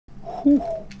Whew.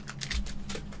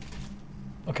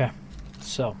 Okay,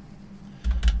 so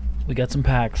we got some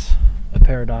packs, a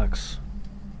Paradox.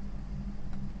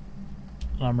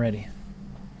 I'm ready.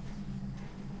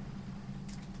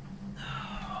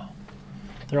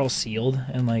 They're all sealed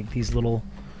and like these little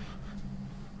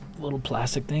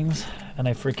plastic things, and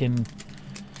I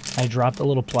dropped a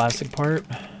little plastic part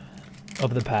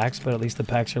of the packs, but at least the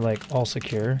packs are like all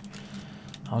secure.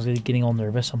 I was getting all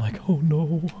nervous. I'm like, oh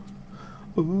no.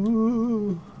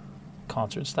 Ooh.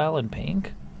 Concert style in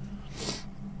pink.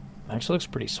 Actually looks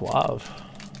pretty suave.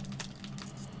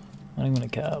 Not even a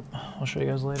cap. I'll show you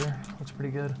guys later. Looks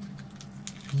pretty good.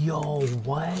 Yo,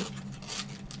 what?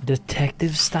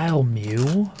 Detective style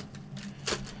Mew?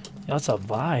 That's a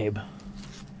vibe.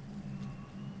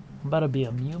 I'm about to be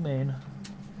a Mew main.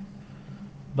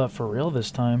 But for real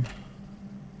this time.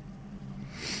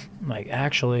 Like,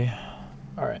 actually.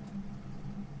 Alright.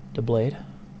 Deblade.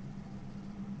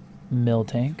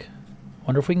 Miltank.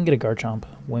 Wonder if we can get a Garchomp.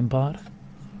 Wimpod.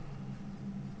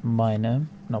 Minun.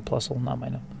 No, Plusle, not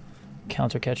Minun.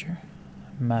 Counter Catcher.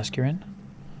 Masculine.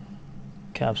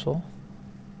 Capsule.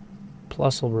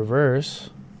 Plusle reverse.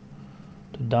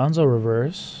 Donzo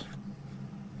reverse.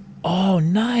 Oh,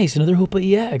 nice! Another Hoopa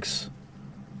EX.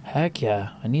 Heck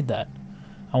yeah, I need that.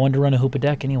 I wanted to run a Hoopa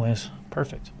deck anyways.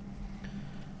 Perfect.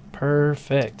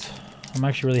 Perfect. I'm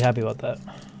actually really happy about that.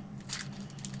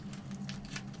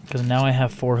 Because now I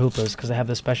have 4 Hoopas, because I have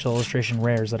the special illustration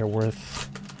rares that are worth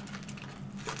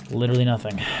literally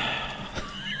nothing.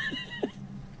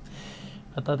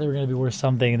 I thought they were going to be worth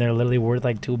something, and they're literally worth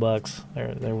like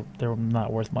 $2. They're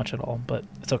not worth much at all, but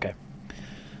it's okay.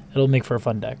 It'll make for a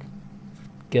fun deck.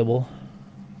 Gibble,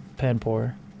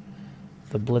 Panpour,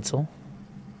 the Blitzel,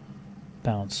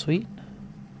 Bounce Sweet,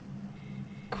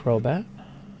 Crobat,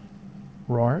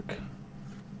 Roark,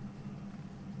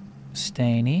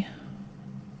 Staney,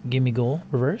 Gimme Goal,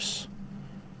 reverse,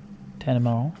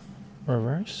 Tannenbaum,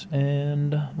 reverse,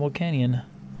 and Volcanion.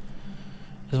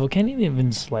 Is Volcanion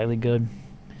even slightly good?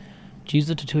 Choose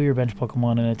it to 2 of your bench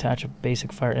Pokemon and attach a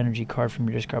basic fire energy card from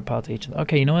your discard pile to each of them.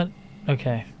 Okay, you know what?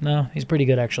 Okay, no, he's pretty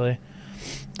good actually.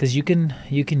 Because you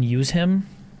can use him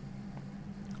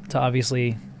to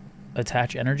obviously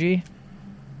attach energy,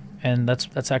 and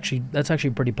that's actually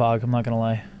pretty pog. I'm not gonna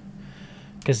lie.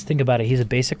 Because think about it, he's a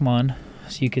basic mon,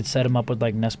 so you could set him up with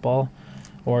like Nest Ball,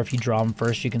 or if you draw him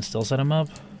first, you can still set him up.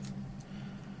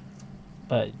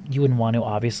 But you wouldn't want to,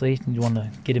 obviously. You want to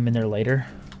get him in there later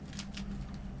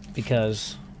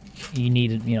because you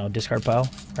need, you know, discard pile,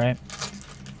 right?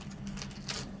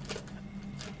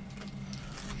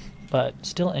 But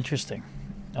still interesting.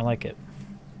 I like it.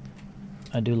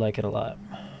 I do like it a lot.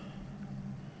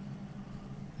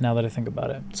 Now that I think about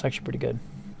it, it's actually pretty good.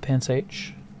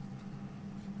 Pansage,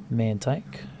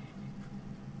 Mantike,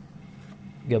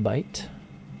 Gabite,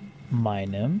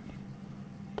 Minun,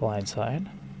 Blindside,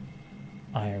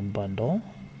 Iron Bundle,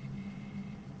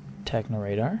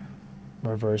 Technoradar,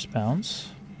 Reverse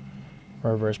Bounce,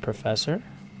 Reverse Professor,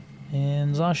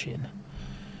 and Zacian.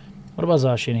 What about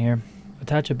Zacian here?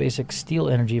 Attach a basic steel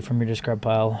energy from your discard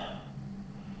pile.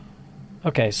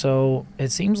 Okay, so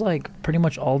it seems like pretty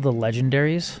much all the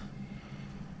legendaries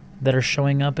that are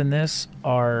showing up in this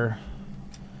are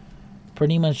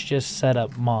pretty much just set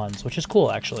up mons, which is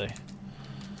cool actually.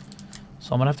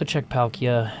 So I'm gonna have to check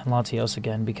Palkia and Latios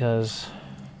again because,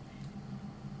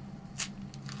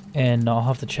 and I'll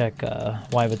have to check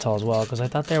Yveltal as well because I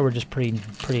thought they were just pretty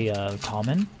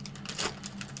common.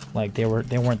 Like they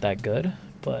weren't that good,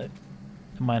 but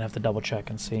I might have to double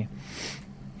check and see.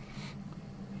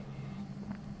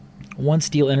 One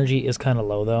steel energy is kind of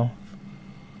low though.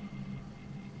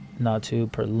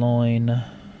 Natu, Purloin,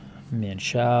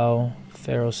 Mienshao,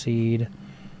 Ferroseed,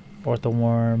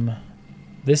 Orthworm.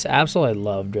 This Absol I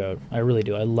love, dude. I really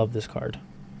do. I love this card.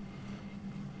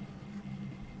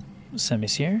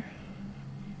 Semisear.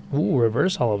 Ooh,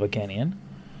 Reverse Hollow Volcanion.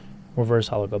 Reverse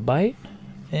Hollow Gabite.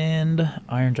 And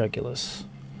Iron Draculus.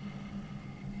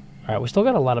 Alright, we still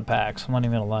got a lot of packs. I'm not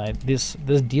even gonna lie. This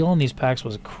deal on these packs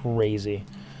was crazy.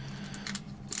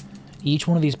 Each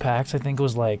one of these packs I think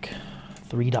was like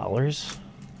 $3.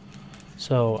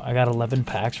 So I got 11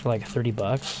 packs for like 30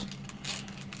 bucks.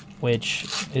 Which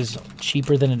is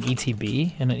cheaper than an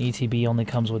ETB, and an ETB only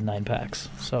comes with 9 packs.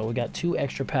 So we got 2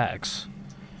 extra packs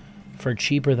for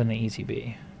cheaper than an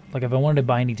ETB. Like if I wanted to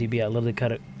buy an ETB, I literally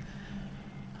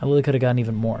could have gotten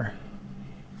even more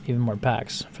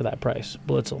packs for that price.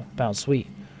 Blitzel, Bounce Sweet,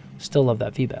 still love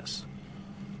that Feebas.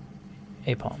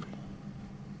 Apom,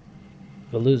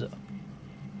 Veluza,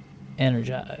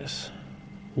 Energize,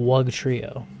 Wug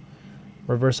Trio,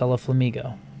 Reverse Hollow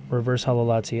Flamigo, Reverse Hollow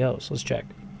Latios. Let's check.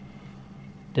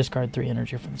 Discard 3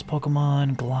 energy from this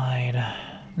Pokemon. Glide.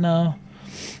 No.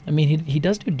 I mean, he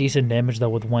does do decent damage, though,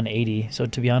 with 180. So,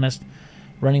 to be honest,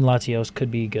 running Latios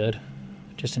could be good,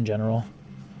 just in general.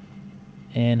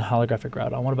 And Holographic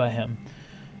Groudon. What about him?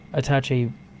 Attach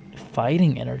a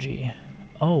Fighting Energy.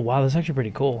 Oh, wow, that's actually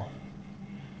pretty cool.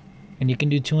 And you can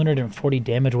do 240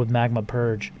 damage with Magma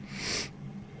Purge.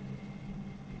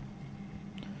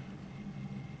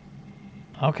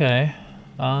 Okay.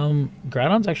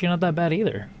 Groudon's actually not that bad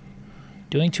either.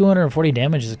 Doing 240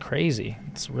 damage is crazy.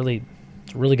 It's really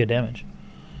good damage.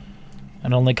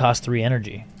 And only costs 3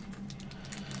 energy.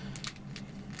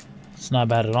 It's not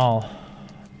bad at all.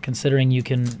 Considering you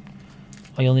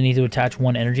only need to attach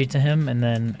 1 energy to him, and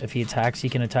then if he attacks, he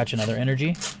can attach another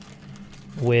energy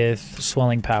with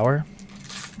Swelling Power.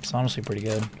 It's honestly pretty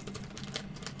good.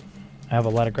 I have a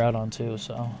lot of Groudon too,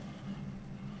 so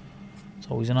it's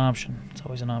always an option. It's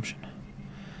always an option.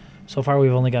 So far,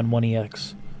 we've only gotten 1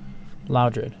 EX.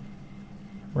 Loudred,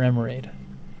 Remoraid,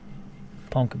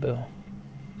 Pumpkaboo,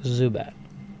 Zubat,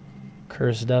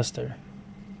 Curse Duster,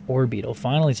 Orbeetle.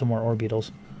 Finally, some more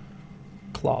Orbeetles.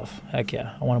 Cloth. Heck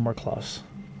yeah, I wanted more Cloths.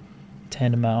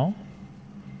 Tandemao,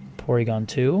 Porygon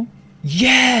 2.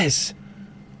 Yes!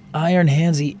 Iron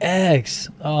Hands EX.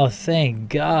 Oh, thank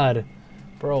God.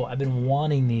 Bro, I've been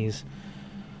wanting these.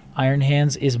 Iron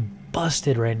Hands is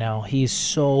busted right now. He's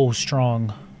so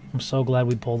strong. I'm so glad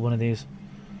we pulled one of these.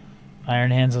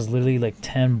 Iron Hands is literally like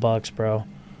 10 bucks, bro.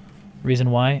 Reason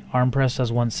why? Arm Press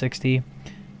does 160.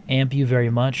 Amp you very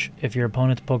much. If your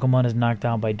opponent's Pokemon is knocked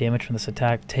down by damage from this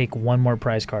attack, take 1 more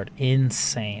prize card.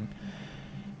 Insane.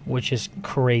 Which is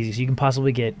crazy. So you can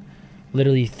possibly get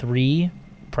literally 3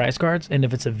 prize cards, and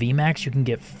if it's a VMAX, you can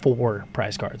get 4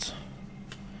 prize cards.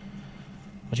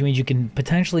 Which means you can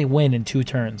potentially win in 2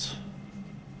 turns.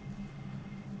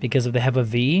 Because if they have a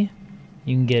V,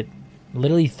 you can get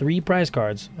literally 3 prize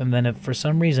cards, and then if for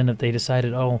some reason if they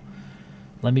decided, oh,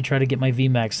 let me try to get my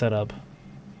VMAX set up,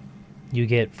 you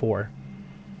get 4.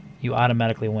 You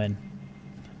automatically win.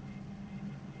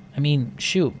 I mean,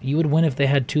 shoot, you would win if they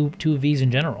had two Vs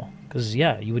in general, because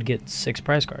yeah, you would get 6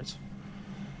 prize cards.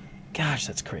 Gosh,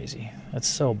 that's crazy. That's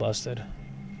so busted.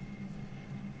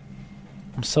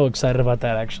 I'm so excited about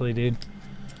that, actually, dude.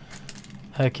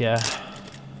 Heck yeah.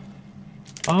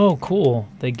 Oh, cool.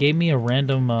 They gave me a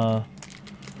random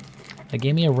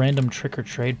trick or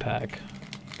trade pack.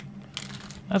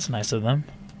 That's nice of them.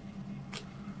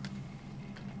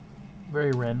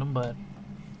 Very random, but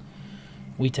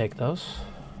we take those.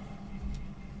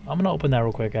 I'm gonna open that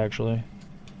real quick, actually.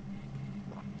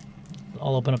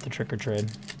 I'll open up the trick or trade.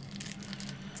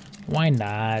 Why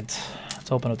not?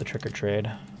 Let's open up the trick or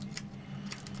trade.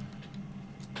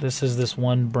 This is this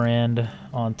one brand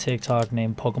on TikTok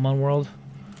named Pokemon World.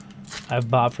 I've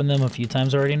bought from them a few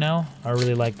times already now. I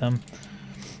really like them.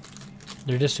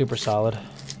 They're just super solid.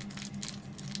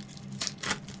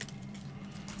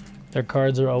 Their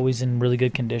cards are always in really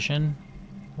good condition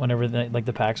whenever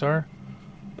the packs are.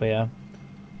 But yeah.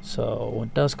 So,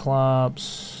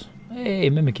 Dusclops. Hey,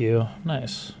 Mimikyu.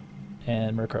 Nice.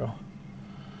 And Murkrow.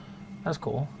 That's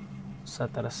cool.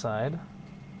 Set that aside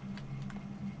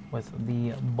with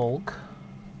the bulk.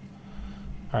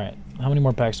 Alright, how many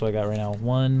more packs do I got right now?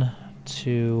 1,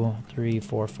 2, 3,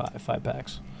 4, 5. 5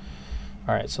 packs.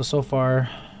 Alright, so far,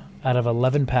 out of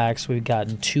 11 packs, we've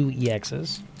gotten 2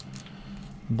 EXs.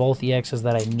 Both EXs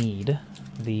that I need.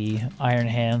 The Iron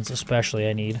Hands especially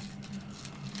I need.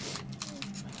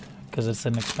 Because it's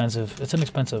an expensive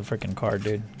freaking card,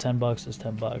 dude. 10 bucks is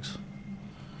 10 bucks.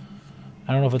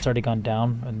 I don't know if it's already gone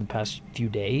down in the past few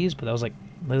days, but that was like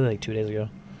literally like 2 days ago.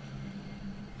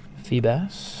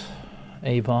 Feebas,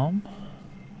 Apom,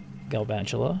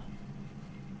 Galvantula,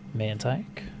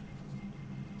 Mantike,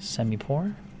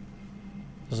 Semipour,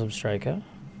 Zubstrika,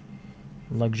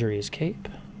 Luxurious Cape,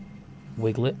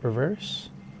 Wiglet Reverse,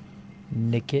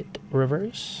 Nickit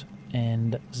Reverse,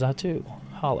 and Xatu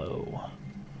Hollow.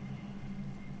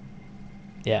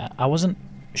 Yeah, I wasn't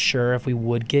sure if we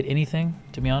would get anything,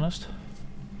 to be honest.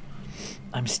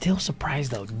 I'm still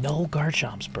surprised though. No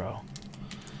Garchomps, bro.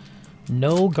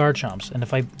 No Garchomps. And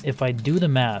if I do the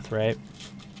math, right?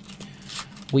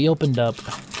 We opened up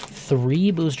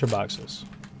 3 booster boxes.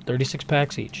 36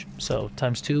 packs each. So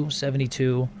times 2,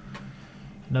 72.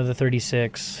 Another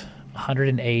 36.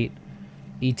 108.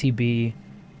 ETB.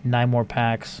 9 more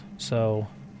packs. So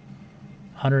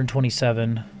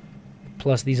 127.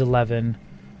 Plus these 11.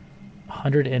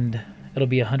 It'll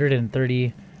be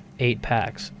 138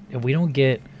 packs. If we don't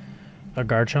get a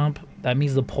Garchomp, that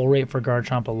means the pull rate for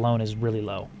Garchomp alone is really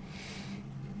low.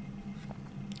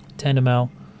 Tandemao,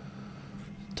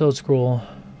 Toedscruel,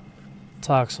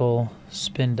 Toxel,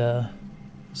 Spinda,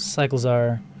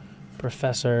 Cyclizar,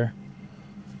 Professor,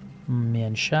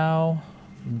 Mienshao,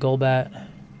 Golbat,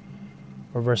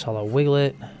 Reverse Holo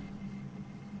Wiglet,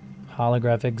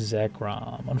 Holographic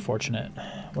Zekrom. Unfortunate.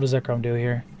 What does Zekrom do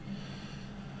here?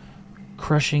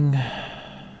 Crushing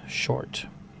Short.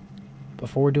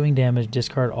 Before doing damage,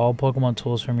 discard all Pokemon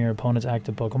tools from your opponent's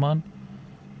active Pokemon.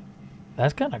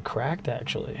 That's kind of cracked,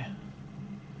 actually.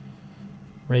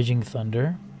 Raging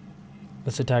Thunder.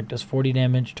 This attack does 40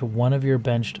 damage to one of your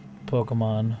benched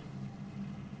Pokemon.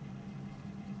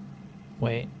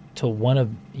 Wait, to one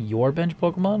of your bench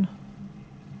Pokemon?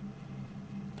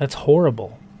 That's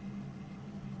horrible.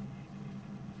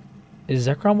 Is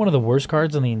Zekrom one of the worst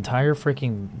cards in the entire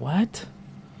freaking... What?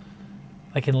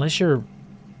 Like, unless you're...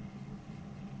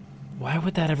 Why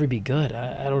would that ever be good?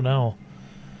 I don't know.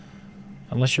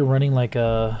 Unless you're running like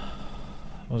a...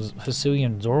 was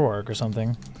Hisuian Zoroark or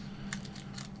something.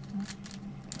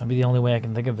 That'd be the only way I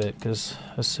can think of it, because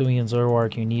Hisuian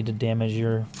Zoroark, you need to damage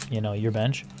your, your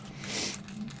bench.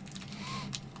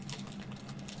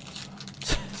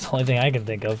 It's the only thing I can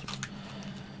think of.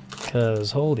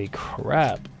 Because, holy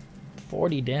crap,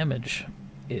 40 damage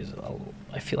is,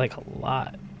 I feel like a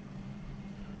lot.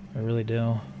 I really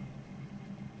do.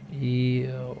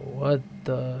 Ew, what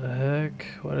the heck?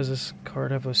 Why does this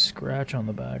card have a scratch on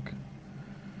the back?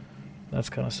 That's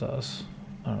kind of sus.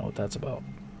 I don't know what that's about.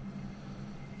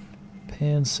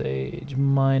 Pansage,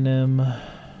 Minun,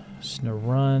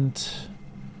 Snorunt,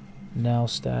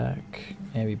 Nowstack,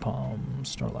 Ambipom,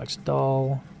 Snorlax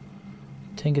Doll,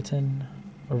 Tinkaton,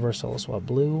 Reverse Holo Swap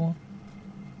Blue,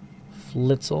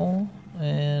 Flitzel,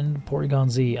 and Porygon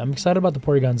Z. I'm excited about the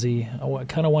Porygon Z. I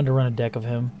kind of wanted to run a deck of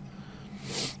him,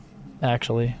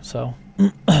 actually, so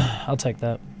I'll take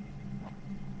that.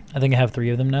 I think I have 3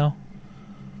 of them now.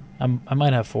 I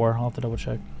might have 4. I'll have to double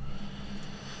check.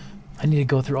 I need to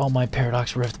go through all my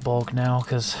Paradox Rift bulk now,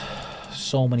 because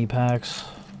so many packs.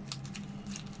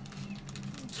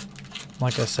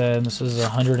 Like I said, this is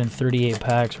 138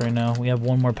 packs right now. We have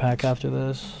one more pack after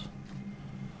this.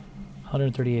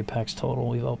 138 packs total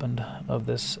we've opened of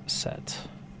this set.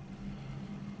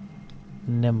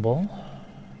 Nimble,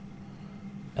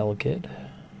 Elekid,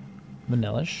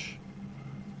 Vanillish,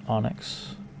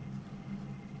 Onyx,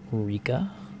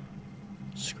 Rika,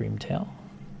 Screamtail,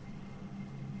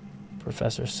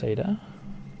 Professor Seda,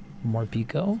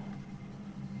 Morpeko,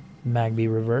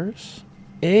 Magby Reverse.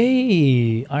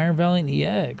 Hey, Iron Valiant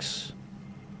EX.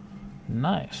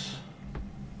 Nice.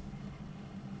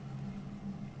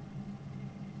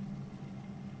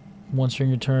 Once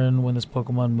during your turn, when this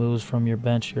Pokemon moves from your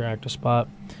bench to your active spot,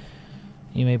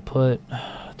 you may put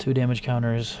 2 damage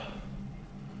counters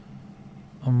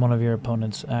on one of your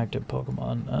opponent's active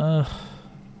Pokemon.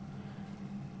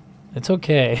 It's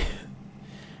okay.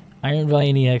 Iron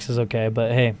Valiant EX is okay,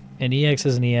 but hey, an EX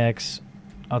is an EX.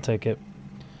 I'll take it.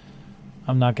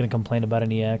 I'm not going to complain about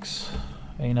an EX.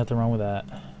 Ain't nothing wrong with that.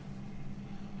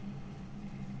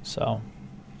 So,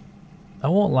 I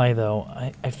won't lie though.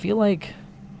 I feel like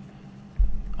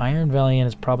Iron Valiant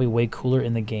is probably way cooler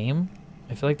in the game.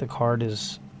 I feel like the card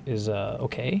is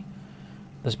okay.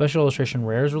 The special illustration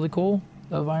rare is really cool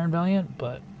of Iron Valiant,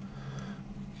 but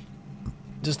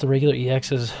just the regular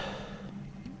EXs,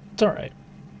 it's alright.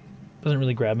 Doesn't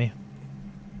really grab me.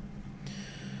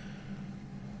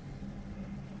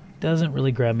 Doesn't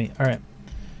really grab me. Alright.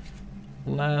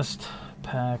 Last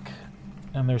pack.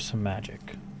 And there's some magic.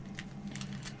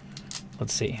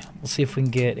 Let's see. Let's see if we can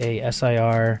get a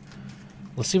SIR.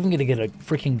 Let's see if we can get a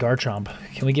freaking Garchomp.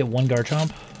 Can we get one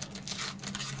Garchomp?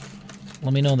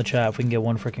 Let me know in the chat if we can get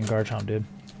one freaking Garchomp, dude.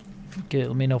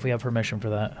 Let me know if we have permission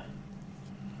for that.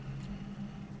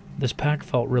 This pack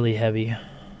felt really heavy.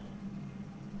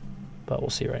 But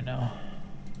we'll see right now.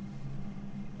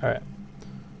 Alright.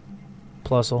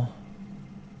 Plusle,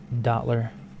 Dottler,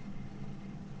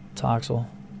 Toxel,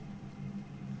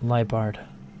 Liepard,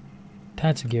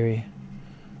 Tatsugiri,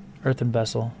 Earthen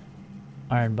Vessel,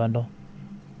 Iron Bundle,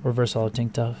 Reverse Holo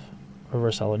Tinktuff,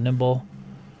 Reverse Holo Nimble,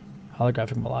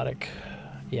 Holographic Melodic.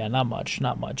 Yeah, not much,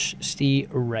 not much.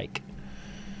 Reich.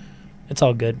 It's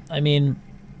all good. I mean,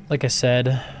 like I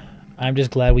said, I'm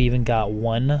just glad we even got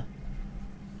one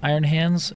Iron Hands